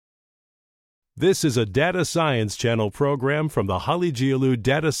This is a Data Science Channel program from the Holly-Giellu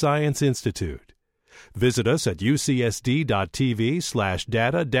Data Science Institute. Visit us at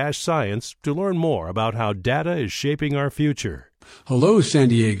ucsd.tv/data-science to learn more about how data is shaping our future. Hello, San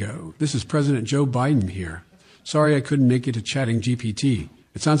Diego. This is President Joe Biden here. Sorry I couldn't make it to Chatting GPT.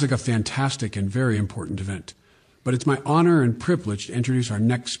 It sounds like a fantastic and very important event. But it's my honor and privilege to introduce our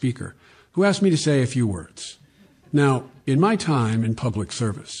next speaker, who asked me to say a few words. Now, in my time in public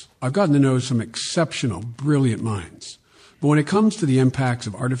service, I've gotten to know some exceptional, brilliant minds. But when it comes to the impacts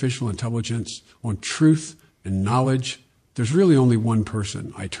of artificial intelligence on truth and knowledge, there's really only one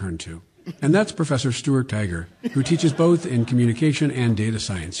person I turn to. And that's Professor Stuart Tiger, who teaches both in communication and data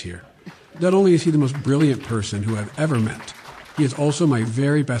science here. Not only is he the most brilliant person who I've ever met, he is also my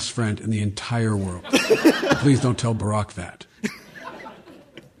very best friend in the entire world. Please don't tell Barack that.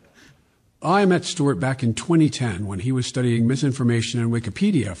 I met Stuart back in 2010 when he was studying misinformation in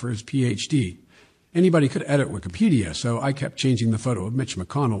Wikipedia for his PhD. Anybody could edit Wikipedia, so I kept changing the photo of Mitch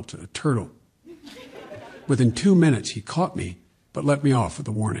McConnell to a turtle. Within 2 minutes, he caught me, but let me off with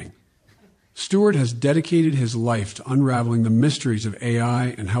a warning. Stuart has dedicated his life to unraveling the mysteries of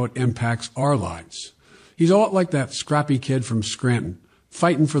AI and how it impacts our lives. He's a lot like that scrappy kid from Scranton,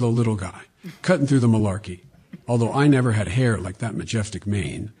 fighting for the little guy, cutting through the malarkey, although I never had hair like that majestic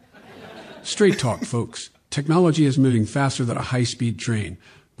mane. Straight talk, folks. Technology is moving faster than a high-speed train,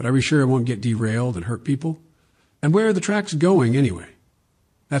 but are we sure it won't get derailed and hurt people? And where are the tracks going anyway?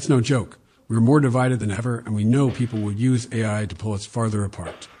 That's no joke. We're more divided than ever, and we know people will use AI to pull us farther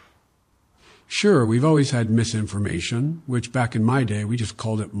apart. Sure, we've always had misinformation, which back in my day we just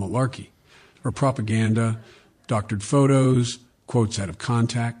called it malarkey, or propaganda, doctored photos, quotes out of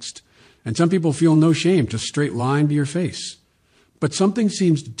context, and some people feel no shame to straight line to your face. But something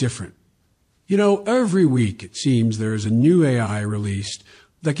seems different. You know, every week it seems there is a new AI released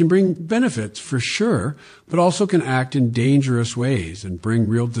that can bring benefits for sure, but also can act in dangerous ways and bring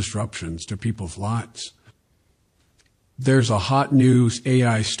real disruptions to people's lives. There's a hot new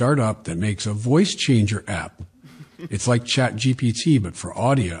AI startup that makes a voice changer app. It's like ChatGPT, but for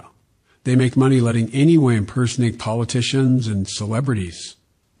audio. They make money letting anyone impersonate politicians and celebrities.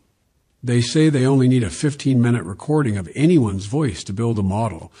 They say they only need a 15-minute recording of anyone's voice to build a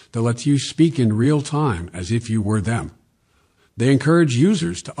model that lets you speak in real time as if you were them. They encourage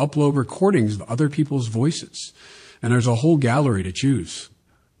users to upload recordings of other people's voices, and there's a whole gallery to choose.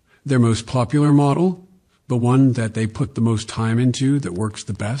 Their most popular model, the one that they put the most time into that works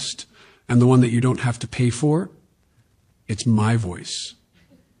the best, and the one that you don't have to pay for, it's my voice.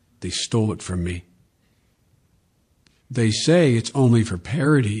 They stole it from me. They say it's only for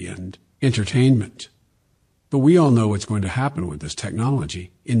parody and entertainment. But we all know what's going to happen with this technology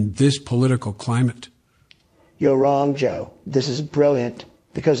in this political climate. You're wrong, Joe. This is brilliant.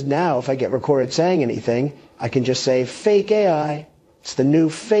 Because now if I get recorded saying anything, I can just say fake AI. It's the new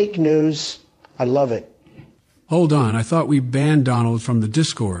fake news. I love it. Hold on, I thought we banned Donald from the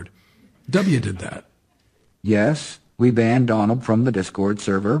Discord. W did that. Yes, we banned Donald from the Discord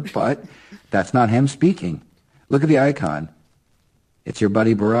server, but that's not him speaking. Look at the icon. It's your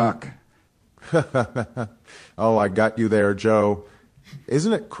buddy Barack. Oh, I got you there, Joe.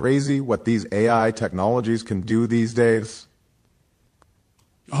 Isn't it crazy what these AI technologies can do these days?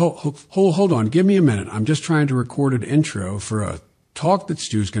 Hold on. Give me a minute. I'm just trying to record an intro for a talk that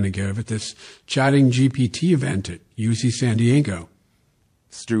Stu's going to give at this Chatting GPT event at UC San Diego.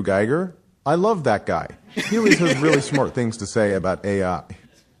 Stu Geiger? I love that guy. He always has really smart things to say about AI.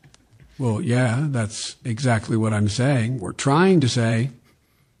 Well, yeah, that's exactly what I'm saying. We're trying to say.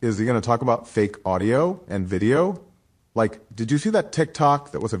 Is he going to talk about fake audio and video? Like, did you see that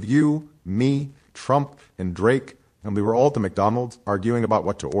TikTok that was of you, me, Trump, and Drake, and we were all at the McDonald's arguing about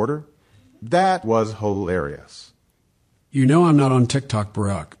what to order? That was hilarious. You know I'm not on TikTok,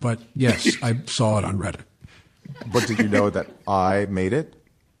 Barack, but yes, I saw it on Reddit. But did you know that I made it?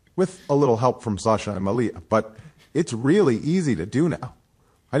 With a little help from Sasha and Malia. But it's really easy to do now.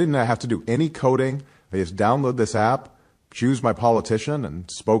 I didn't have to do any coding. I just download this app, choose my politician, and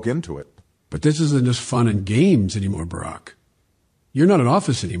spoke into it. But this isn't just fun and games anymore, Barack. You're not in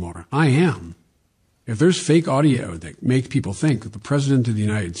office anymore. I am. If there's fake audio that makes people think that the President of the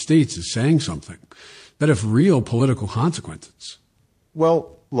United States is saying something, that have real political consequences.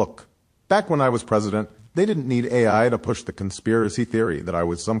 Well, look, back when I was president, they didn't need AI to push the conspiracy theory that I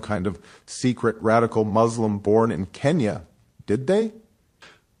was some kind of secret radical Muslim born in Kenya, did they?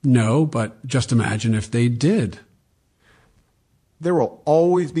 No, but just imagine if they did. There will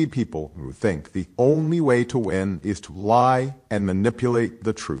always be people who think the only way to win is to lie and manipulate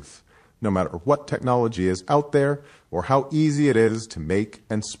the truth. no matter what technology is out there or how easy it is to make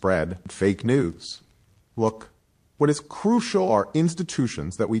and spread fake news. Look, what is crucial are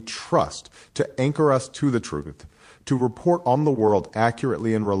institutions that we trust to anchor us to the truth, to report on the world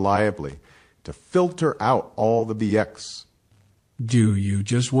accurately and reliably, to filter out all the BX. Do you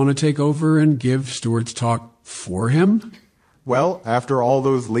just want to take over and give Stewart's talk for him? Well, after all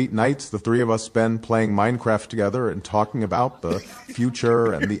those late nights the three of us spend playing Minecraft together and talking about the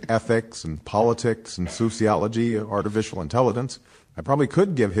future and the ethics and politics and sociology of artificial intelligence, I probably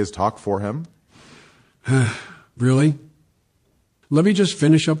could give his talk for him. Really? Let me just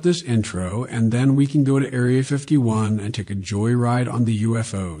finish up this intro, and then we can go to Area 51 and take a joyride on the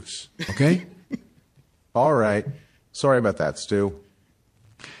UFOs, okay? All right. Sorry about that, Stu.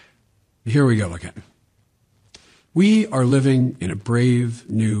 Here we go again. We are living in a brave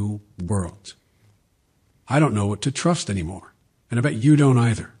new world. I don't know what to trust anymore, and I bet you don't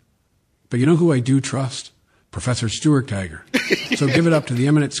either. But you know who I do trust? Professor Stuart Tiger. So give it up to the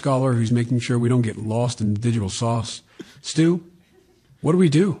eminent scholar who's making sure we don't get lost in digital sauce. Stu, what do we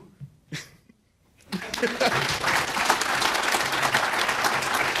do?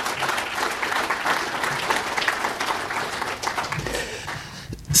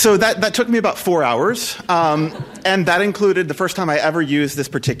 So that took me about 4 hours, and that included the first time I ever used this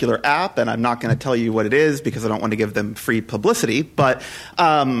particular app, and I'm not going to tell you what it is because I don't want to give them free publicity, but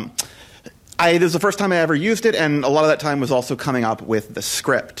this was the first time I ever used it, and a lot of that time was also coming up with the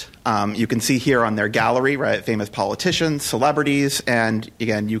script. You can see here on their gallery, right, famous politicians, celebrities, and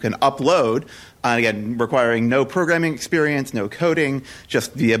again, you can upload, again, requiring no programming experience, no coding,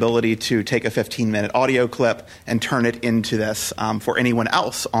 just the ability to take a 15-minute audio clip and turn it into this for anyone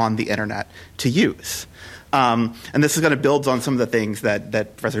else on the internet to use. And this is going to build on some of the things that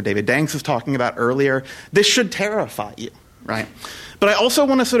Professor David Danks was talking about earlier. This should terrify you, right? But I also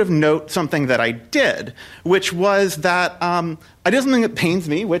want to sort of note something that I did, which was that I did something that pains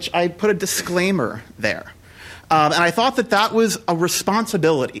me, which I put a disclaimer there. And I thought that was a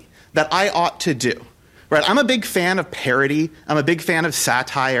responsibility that I ought to do. Right? I'm a big fan of parody. I'm a big fan of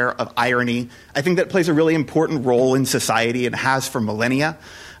satire, of irony. I think that plays a really important role in society and has for millennia.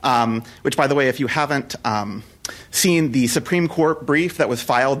 Which, by the way, if you haven't seen the Supreme Court brief that was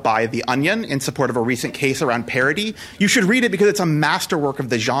filed by The Onion in support of a recent case around parody, you should read it because it's a masterwork of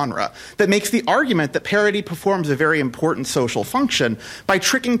the genre that makes the argument that parody performs a very important social function by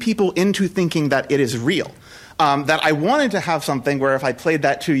tricking people into thinking that it is real. That I wanted to have something where if I played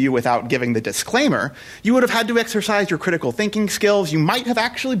that to you without giving the disclaimer, you would have had to exercise your critical thinking skills. You might have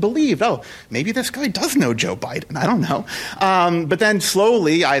actually believed, oh, maybe this guy does know Joe Biden. I don't know. But then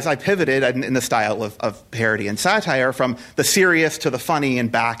slowly, as I pivoted in the style of parody and satire from the serious to the funny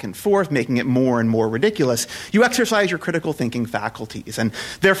and back and forth, making it more and more ridiculous, you exercise your critical thinking faculties. And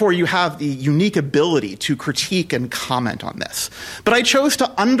therefore, you have the unique ability to critique and comment on this. But I chose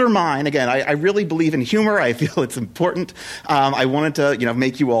to undermine, again, I really believe in humor. I feel it's important. I wanted to,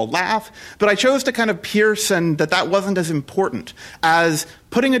 make you all laugh, but I chose to kind of pierce and that wasn't as important as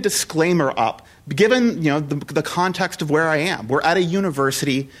putting a disclaimer up, given, the context of where I am. We're at a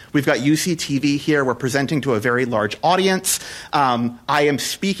university. We've got UCTV here. We're presenting to a very large audience. I am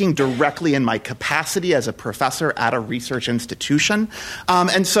speaking directly in my capacity as a professor at a research institution.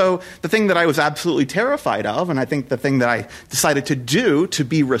 And so the thing that I was absolutely terrified of, and I think the thing that I decided to do to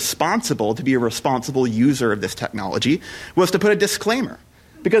be a responsible user of this technology, was to put a disclaimer.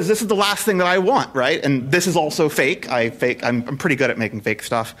 Because this is the last thing that I want, right? And this is also fake. I'm pretty good at making fake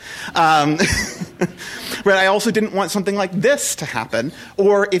stuff. Right? I also didn't want something like this to happen.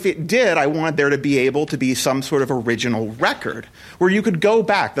 Or if it did, I wanted there to be able to be some sort of original record where you could go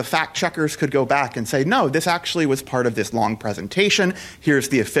back, the fact checkers could go back and say, no, this actually was part of this long presentation. Here's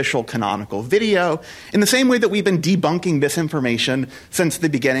the official canonical video. In the same way that we've been debunking misinformation since the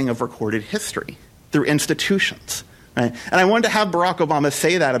beginning of recorded history through institutions. Right? And I wanted to have Barack Obama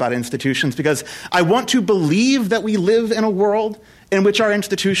say that about institutions because I want to believe that we live in a world in which our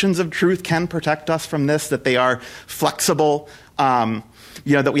institutions of truth can protect us from this, that they are flexible,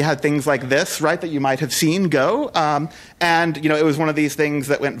 that we had things like this, right, that you might have seen go. And it was one of these things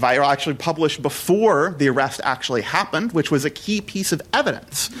that went viral, actually published before the arrest actually happened, which was a key piece of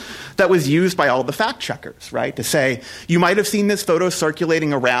evidence that was used by all the fact checkers, right, to say, you might have seen this photo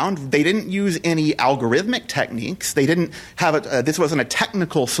circulating around. They didn't use any algorithmic techniques. They didn't have this wasn't a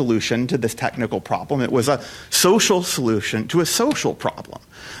technical solution to this technical problem. It was a social solution to a social problem.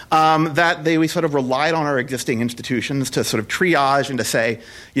 That we sort of relied on our existing institutions to sort of triage triage and to say,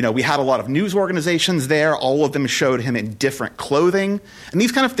 we had a lot of news organizations there. All of them showed him in different clothing. And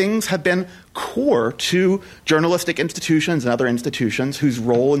these kind of things have been core to journalistic institutions and other institutions whose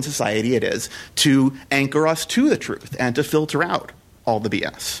role in society it is to anchor us to the truth and to filter out all the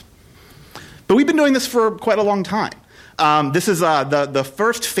BS. But we've been doing this for quite a long time. This is the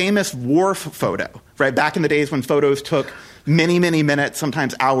first famous war photo, right? Back in the days when photos took many, many minutes,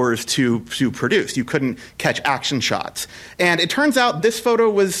 sometimes hours to produce. You couldn't catch action shots. And it turns out this photo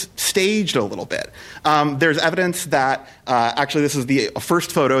was staged a little bit. There's evidence that actually this is the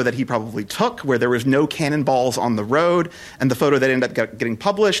first photo that he probably took where there was no cannonballs on the road. And the photo that ended up getting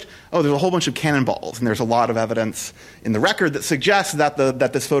published, there's a whole bunch of cannonballs. And there's a lot of evidence in the record that suggests that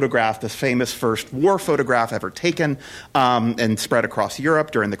this photograph, this famous first war photograph ever taken and spread across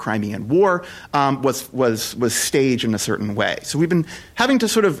Europe during the Crimean War, was staged in a certain way. So we've been having to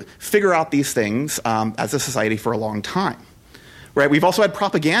sort of figure out these things as a society for a long time. Right? We've also had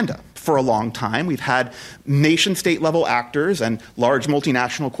propaganda for a long time. We've had nation-state level actors and large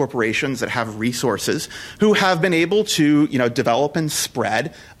multinational corporations that have resources who have been able to develop and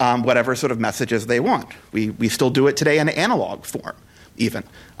spread whatever sort of messages they want. We still do it today in analog form, even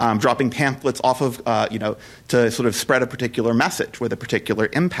dropping pamphlets off of to sort of spread a particular message with a particular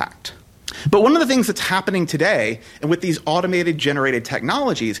impact. But one of the things that's happening today, and with these automated generated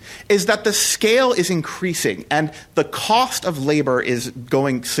technologies, is that the scale is increasing and the cost of labor is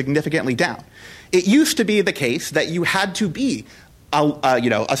going significantly down. It used to be the case that you had to be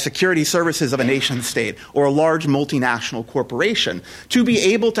a security services of a nation state or a large multinational corporation to be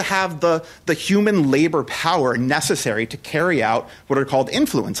able to have the human labor power necessary to carry out what are called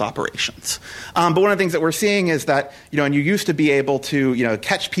influence operations. But one of the things that we're seeing is that, and you used to be able to,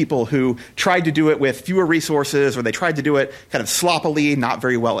 catch people who tried to do it with fewer resources or they tried to do it kind of sloppily, not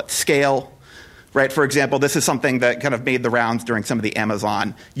very well at scale. Right? For example, this is something that kind of made the rounds during some of the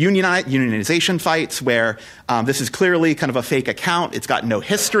Amazon unionization fights where this is clearly kind of a fake account. It's got no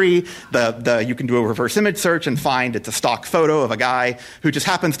history. You can do a reverse image search and find it's a stock photo of a guy who just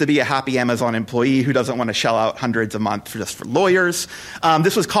happens to be a happy Amazon employee who doesn't want to shell out hundreds a month just for lawyers.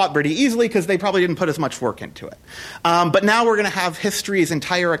 This was caught pretty easily because they probably didn't put as much work into it. But now we're going to have histories,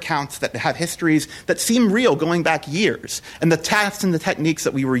 entire accounts that have histories that seem real going back years. And the tasks and the techniques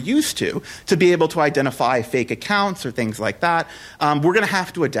that we were used to be able to identify fake accounts or things like that, we're going to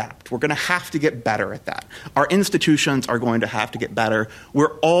have to adapt. We're going to have to get better at that. Our institutions are going to have to get better.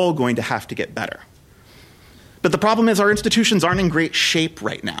 We're all going to have to get better. But the problem is our institutions aren't in great shape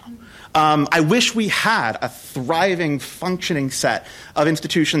right now. I wish we had a thriving, functioning set of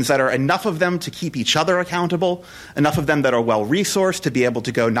institutions that are enough of them to keep each other accountable, enough of them that are well-resourced to be able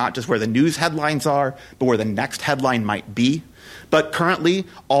to go not just where the news headlines are, but where the next headline might be. But currently,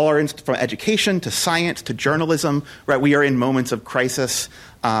 all our from education to science to journalism, right, we are in moments of crisis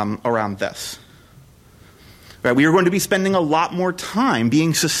around this. Right, we are going to be spending a lot more time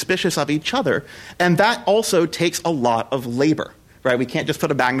being suspicious of each other, and that also takes a lot of labor. Right, we can't just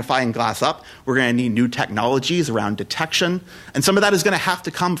put a magnifying glass up. We're going to need new technologies around detection, and some of that is going to have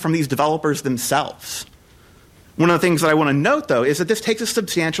to come from these developers themselves. One of the things that I want to note, though, is that this takes a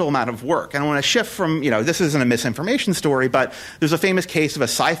substantial amount of work. And I want to shift from, this isn't a misinformation story, but there's a famous case of a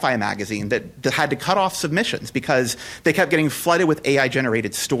sci-fi magazine that had to cut off submissions because they kept getting flooded with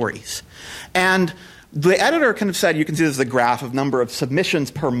AI-generated stories. And the editor kind of said, you can see this as a graph of number of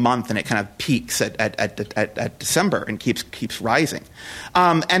submissions per month, and it kind of peaks at December and keeps rising.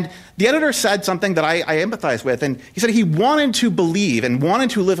 And the editor said something that I empathize with, and he said he wanted to believe and wanted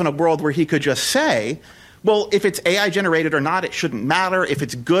to live in a world where he could just say, well, if it's AI generated or not, it shouldn't matter. If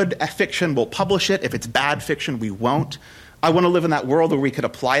it's good fiction, we'll publish it. If it's bad fiction, we won't. I want to live in that world where we could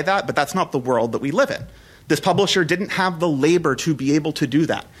apply that, but that's not the world that we live in. This publisher didn't have the labor to be able to do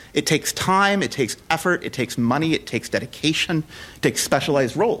that. It takes time, it takes effort, it takes money, it takes dedication, it takes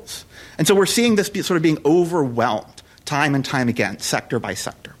specialized roles. And so we're seeing this sort of being overwhelmed time and time again, sector by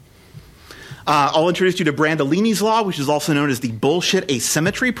sector. I'll introduce you to Brandolini's law, which is also known as the bullshit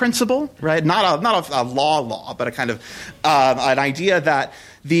asymmetry principle, right? Not a law, but a kind of an idea that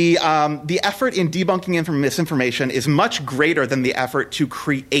the effort in debunking misinformation is much greater than the effort to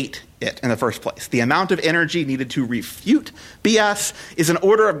create it in the first place. The amount of energy needed to refute BS is an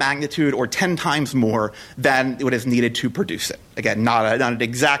order of magnitude or 10 times more than what is needed to produce it. Again, not an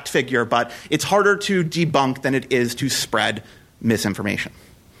exact figure, but it's harder to debunk than it is to spread misinformation.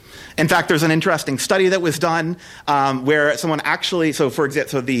 In fact, there's an interesting study that was done where someone actually, for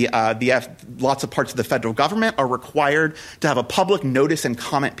example, lots of parts of the federal government are required to have a public notice and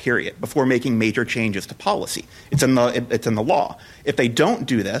comment period before making major changes to policy. It's in the law. If they don't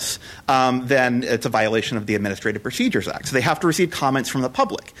do this, then it's a violation of the Administrative Procedures Act. So they have to receive comments from the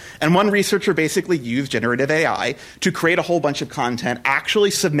public. And one researcher basically used generative AI to create a whole bunch of content,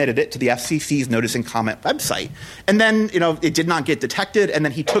 actually submitted it to the FCC's notice and comment website, and then it did not get detected, and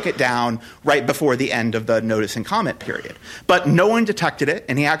then he took it down right before the end of the notice and comment period. But no one detected it,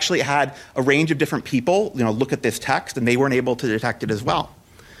 and he actually had a range of different people look at this text, and they weren't able to detect it as well.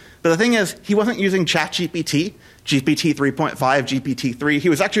 But the thing is, he wasn't using ChatGPT, GPT 3.5, GPT-3. He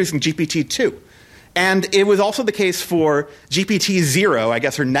was actually using GPT-2. And it was also the case for GPT-0, I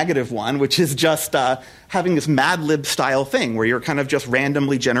guess, or -1, which is just having this Mad Lib style thing where you're kind of just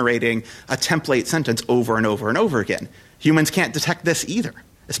randomly generating a template sentence over and over and over again. Humans can't detect this either,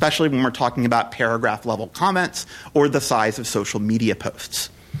 especially when we're talking about paragraph-level comments or the size of social media posts.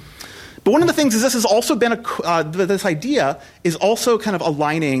 But one of the things is this has also been this idea is also kind of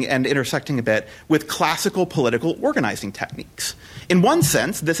aligning and intersecting a bit with classical political organizing techniques. In one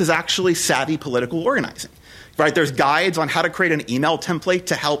sense, this is actually savvy political organizing. Right? There's guides on how to create an email template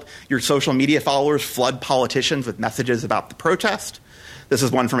to help your social media followers flood politicians with messages about the protest. This is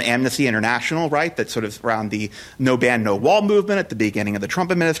one from Amnesty International, right, that's sort of around the no ban, no wall movement at the beginning of the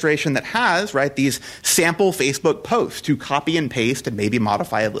Trump administration that has, right, these sample Facebook posts to copy and paste and maybe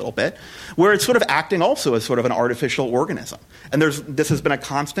modify a little bit, where it's sort of acting also as sort of an artificial organism. And this has been a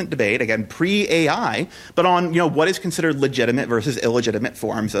constant debate, again, pre-AI, but on what is considered legitimate versus illegitimate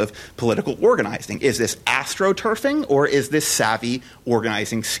forms of political organizing. Is this astroturfing, or is this savvy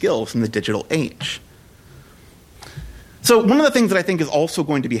organizing skills in the digital age? So one of the things that I think is also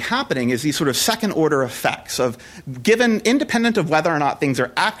going to be happening is these sort of second-order effects of independent of whether or not things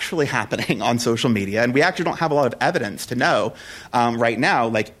are actually happening on social media, and we actually don't have a lot of evidence to know right now,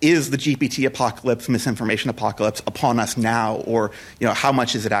 like, is the GPT apocalypse, misinformation apocalypse upon us now, or how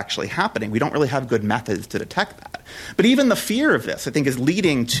much is it actually happening? We don't really have good methods to detect that. But even the fear of this, I think, is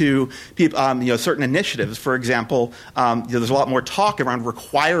leading to certain initiatives. For example, there's a lot more talk around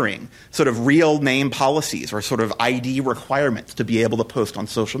requiring sort of real name policies or sort of ID requirements to be able to post on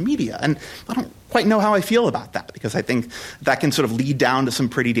social media. And I don't quite know how I feel about that, because I think that can sort of lead down to some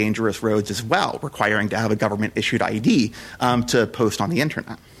pretty dangerous roads as well, requiring to have a government-issued ID to post on the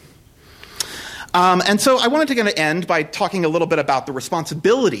internet. And so I wanted to kind of end by talking a little bit about the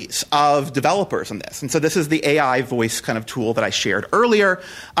responsibilities of developers in this. And so this is the AI voice kind of tool that I shared earlier.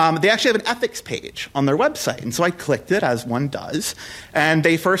 They actually have an ethics page on their website. And so I clicked it, as one does. And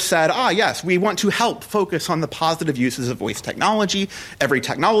they first said, yes, we want to help focus on the positive uses of voice technology. Every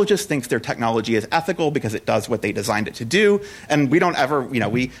technologist thinks their technology is ethical because it does what they designed it to do. And we don't ever,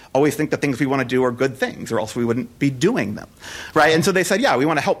 we always think the things we want to do are good things, or else we wouldn't be doing them. Right? And so they said, we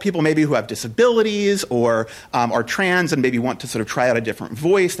want to help people maybe who have disabilities or are trans and maybe want to sort of try out a different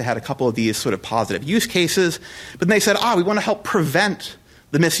voice. They had a couple of these sort of positive use cases. But then they said, we want to help prevent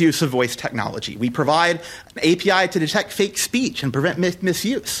the misuse of voice technology. We provide an API to detect fake speech and prevent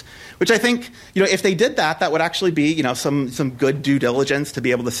misuse, which I think, if they did that, that would actually be, some good due diligence to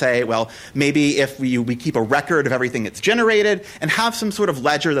be able to say, well, maybe if we keep a record of everything that's generated and have some sort of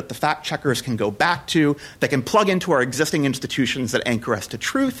ledger that the fact checkers can go back to, that can plug into our existing institutions that anchor us to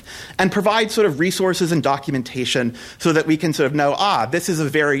truth, and provide sort of resources and documentation so that we can sort of know, this is a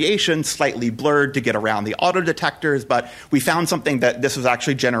variation, slightly blurred to get around the auto detectors, but we found something that this was actually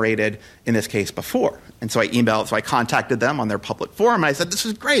generated in this case before. And so I contacted them on their public forum, and I said, this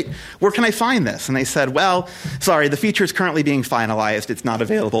is great. Where can I find this? And they said, well, sorry, the feature is currently being finalized. It's not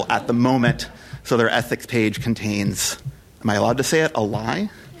available at the moment. So their ethics page contains, am I allowed to say it, a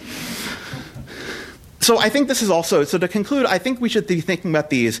lie? So I think this is also, so to conclude, I think we should be thinking about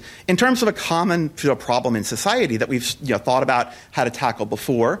these in terms of a common problem in society that we've thought about how to tackle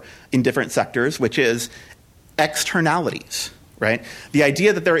before in different sectors, which is externalities. Right? The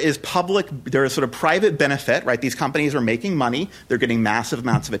idea that there is sort of private benefit, right? These companies are making money, they're getting massive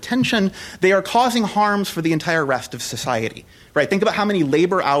amounts of attention, they are causing harms for the entire rest of society. Right? Think about how many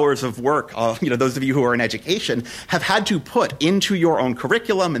labor hours of work, those of you who are in education, have had to put into your own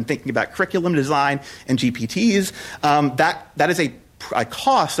curriculum and thinking about curriculum design and GPTs. That is a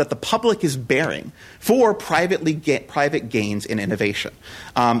cost that the public is bearing for private gains in innovation.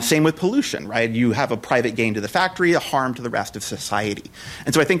 Same with pollution, right? You have a private gain to the factory, a harm to the rest of society.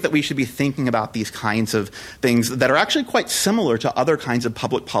 And so I think that we should be thinking about these kinds of things that are actually quite similar to other kinds of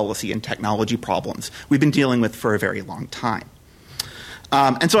public policy and technology problems we've been dealing with for a very long time.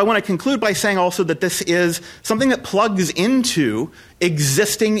 And so I want to conclude by saying also that this is something that plugs into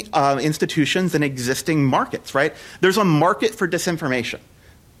existing institutions and existing markets, right? There's a market for disinformation.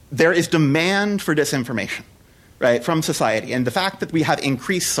 There is demand for disinformation, right, from society. And the fact that we have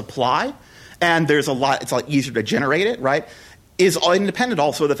increased supply and it's a lot easier to generate it, right, is independent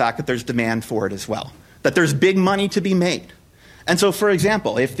also of the fact that there's demand for it as well, that there's big money to be made. And so, for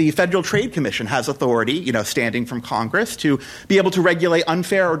example, if the Federal Trade Commission has authority, standing from Congress to be able to regulate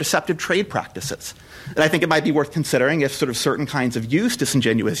unfair or deceptive trade practices, and I think it might be worth considering if sort of certain kinds of use,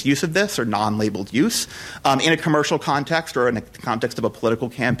 disingenuous use of this or non-labeled use in a commercial context or in the context of a political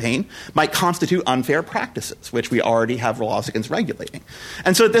campaign might constitute unfair practices, which we already have laws against regulating.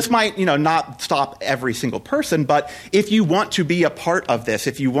 And so this might, not stop every single person, but if you want to be a part of this,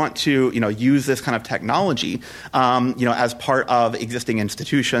 if you want to, use this kind of technology, as part of existing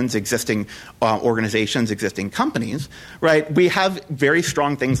institutions, existing organizations, existing companies, right, we have very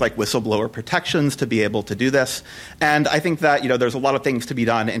strong things like whistleblower protections to be able to do this. And I think that, there's a lot of things to be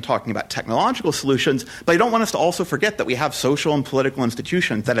done in talking about technological solutions, but I don't want us to also forget that we have social and political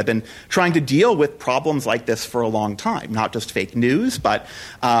institutions that have been trying to deal with problems like this for a long time, not just fake news, but,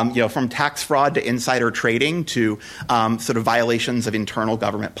 from tax fraud to insider trading to sort of violations of internal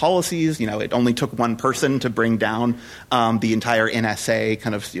government policies. It only took one person to bring down the entire NSA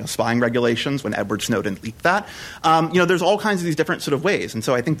kind of spying regulations when Edward Snowden leaked that. There's all kinds of these different sort of ways. And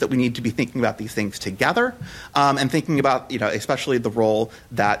so I think that we need to be thinking about these things together and thinking about, especially the role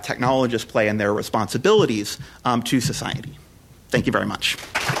that technologists play in their responsibilities to society. Thank you very much.